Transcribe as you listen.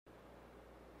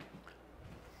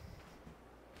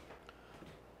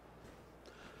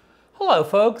Hello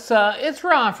folks, it's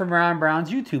Ron from Ron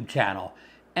Brown's YouTube channel.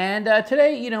 And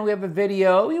today, we have a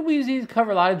video. We usually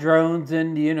cover a lot of drones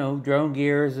and, drone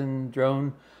gears and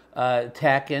drone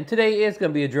tech. And today is going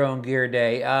to be a drone gear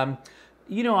day. I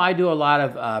do a lot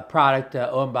of product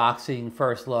unboxing,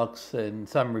 first looks, and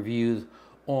some reviews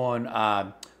on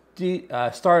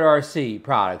StartRC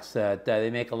products. They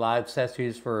make a lot of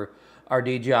accessories for our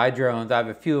DJI drones. I have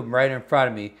a few of them right in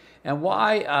front of me. And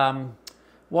why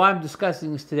I'm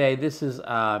discussing this today, this is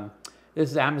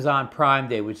Amazon Prime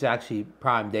Day, which is actually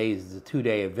Prime Days is a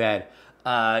 2-day event.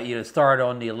 It started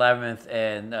on the 11th,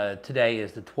 and today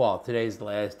is the 12th. Today is the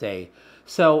last day.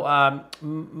 So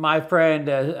my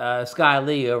friend Sky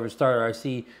Lee over at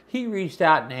StartRC, he reached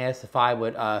out and asked if I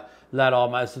would let all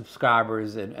my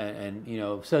subscribers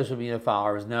and social media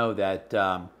followers know that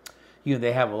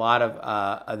they have a lot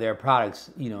of their products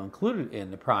included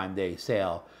in the Prime Day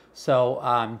sale.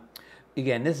 So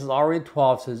again, this is already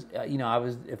 12. So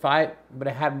if I would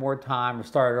have had more time or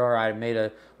started, or I'd made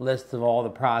a list of all the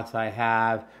products I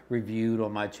have reviewed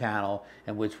on my channel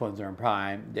and which ones are in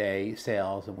Prime Day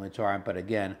sales and which aren't. But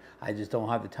again, I just don't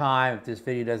have the time. If this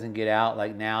video doesn't get out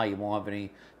like now, you won't have any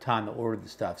time to order the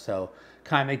stuff. So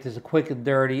kind of make this a quick and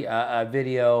dirty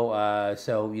video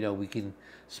so we can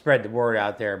spread the word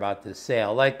out there about this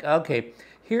sale. Like, okay,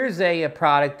 here's a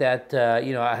product that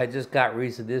I had just got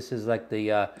recently. This is like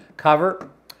the cover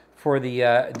for the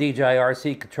DJI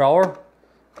RC controller,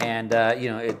 and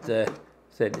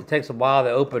it takes a while to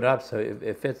open up, so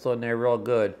it fits on there real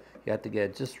good. You have to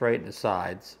get it just right in the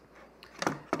sides,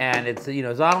 and it's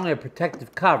it's not only a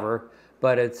protective cover,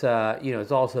 but it's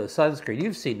it's also a sunscreen.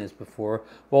 You've seen this before.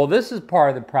 Well, this is part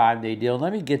of the Prime Day deal.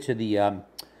 Let me get you the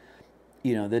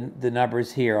the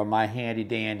numbers here on my handy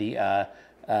dandy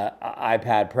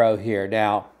iPad Pro here.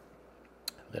 Now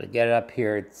I'm gonna get it up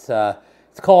here. It's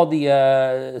called the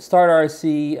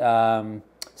StartRC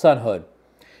Sun Hood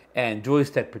and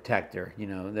joystick protector.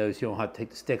 Those you don't have to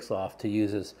take the sticks off to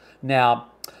use this.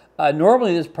 Now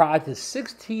normally this product is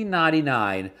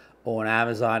 $16.99 on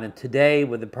Amazon, and today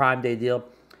with the Prime Day deal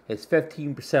it's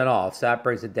 15% off, so that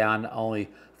brings it down to only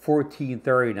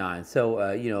 $14.39.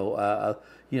 So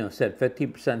said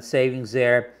 15% savings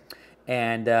there.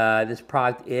 And this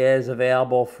product is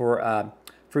available for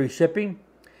free shipping.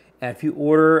 And if you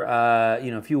order,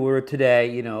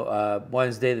 today,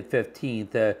 Wednesday the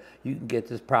 15th, you can get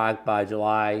this product by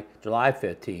July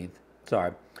 15th.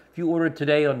 Sorry, if you order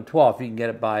today on the 12th, you can get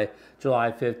it by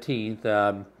July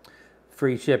 15th.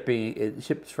 Free shipping. It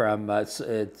ships from. It's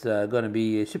going to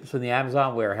be ships from the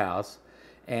Amazon warehouse.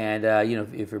 And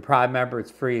if you're a Prime member,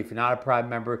 it's free. If you're not a Prime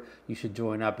member, you should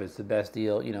join up. It's the best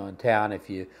deal in town. If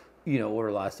you order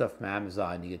a lot of stuff from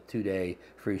Amazon, you get 2-day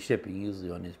free shipping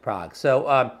usually on these products. So,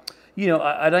 a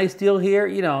nice deal here.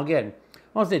 Again, I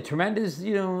won't say tremendous,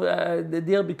 the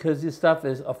deal, because this stuff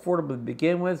is affordable to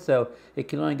begin with. So it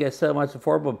can only get so much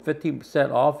affordable.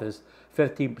 15% off is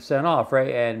 15% off, right?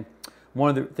 And one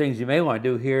of the things you may want to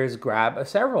do here is grab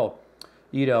several,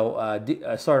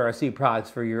 StartRC products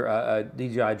for your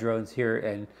DJI drones here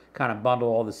and kind of bundle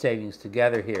all the savings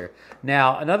together here.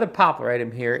 Now, another popular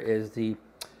item here is the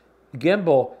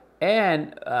gimbal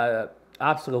and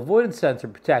obstacle avoidance sensor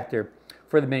protector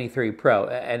for the Mini 3 Pro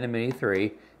and the Mini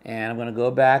 3. And I'm going to go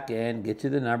back and get you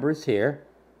the numbers here.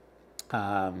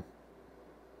 Okay,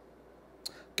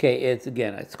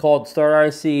 it's called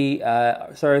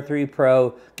StartRC Star 3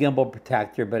 Pro gimbal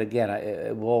protector, but again,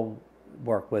 it will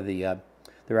work with the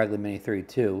regular Mini 3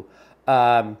 too.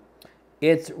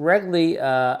 It's regularly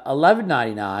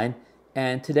 $11.99.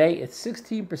 And today it's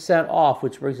 16% off,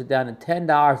 which brings it down to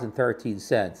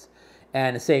 $10.13.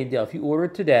 And the same deal. If you order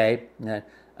today,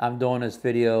 I'm doing this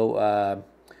video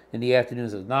in the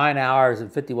afternoons. There's 9 hours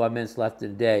and 51 minutes left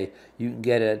in the day. You can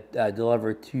get it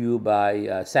delivered to you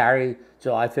by Saturday,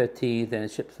 July 15th, and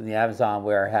it ships from the Amazon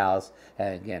warehouse.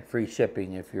 And again, free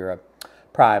shipping if you're a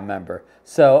Prime member.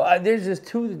 So there's just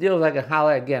two of the deals I can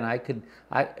highlight. Again,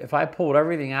 if I pulled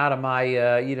everything out of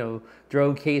my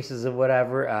drone cases or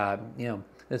whatever,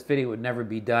 this video would never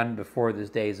be done before this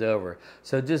day's over.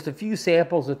 So just a few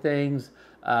samples of things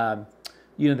that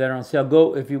are on sale.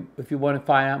 Go if you want to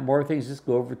find out more things, just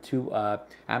go over to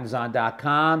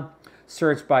Amazon.com,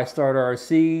 search by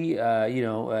StartRC,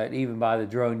 and even by the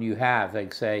drone you have.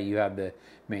 Like say you have the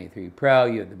Mini 3 Pro,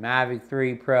 you have the Mavic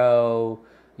 3 Pro.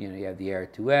 You have the Air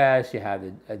 2S, you have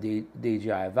the DJI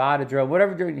Avata drone,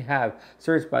 whatever drone you have,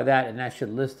 search by that, and that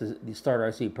should list the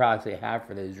StartRC products they have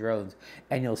for those drones.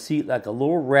 And you'll see like a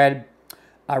little red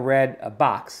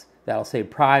box that'll say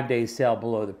Prime Day sale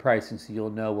below the pricing, so you'll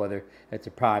know whether it's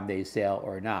a Prime Day sale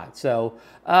or not. So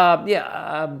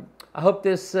I hope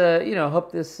this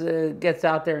gets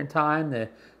out there in time to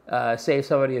save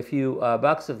somebody a few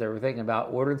bucks if they were thinking about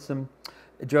ordering some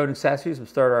drone accessories from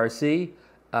StartRC.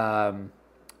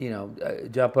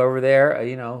 Jump over there,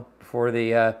 before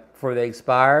they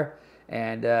expire,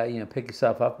 and pick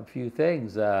yourself up a few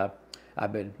things.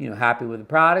 I've been happy with the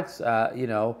products.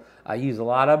 I use a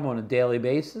lot of them on a daily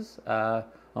basis on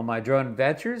my drone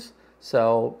adventures.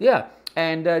 So yeah,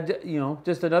 and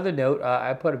just another note,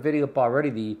 I put a video up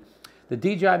already. The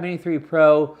DJI Mini 3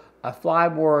 Pro Fly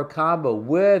More combo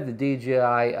with the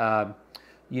DJI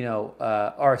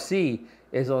RC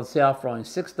is on sale for only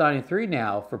 $6.93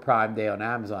 now for Prime Day on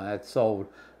Amazon. That's sold.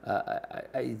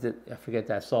 I forget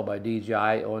that's sold by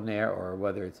DJI on there, or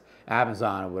whether it's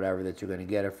Amazon or whatever that you're going to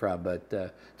get it from.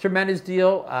 But tremendous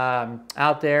deal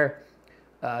out there.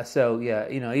 So yeah,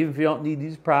 even if you don't need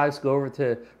these products, go over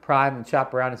to Prime and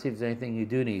shop around and see if there's anything you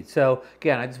do need. So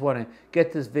again, I just want to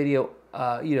get this video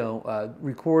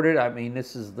recorded. I mean,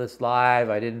 this live.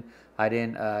 I didn't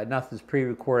nothing's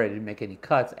pre-recorded. I didn't make any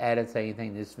cuts, edits,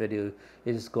 anything. This video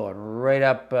is just going right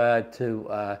up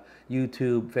to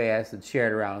YouTube fast and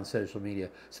shared around on social media.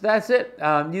 So that's it.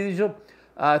 Usual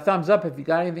thumbs up if you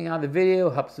got anything on the video.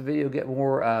 Helps the video get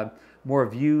more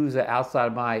views outside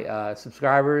of my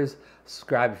subscribers.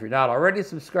 Subscribe if you're not already a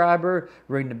subscriber.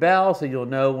 Ring the bell so you'll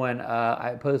know when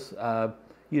I post more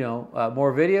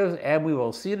videos. And we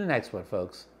will see you in the next one,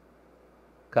 folks.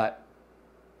 Cut.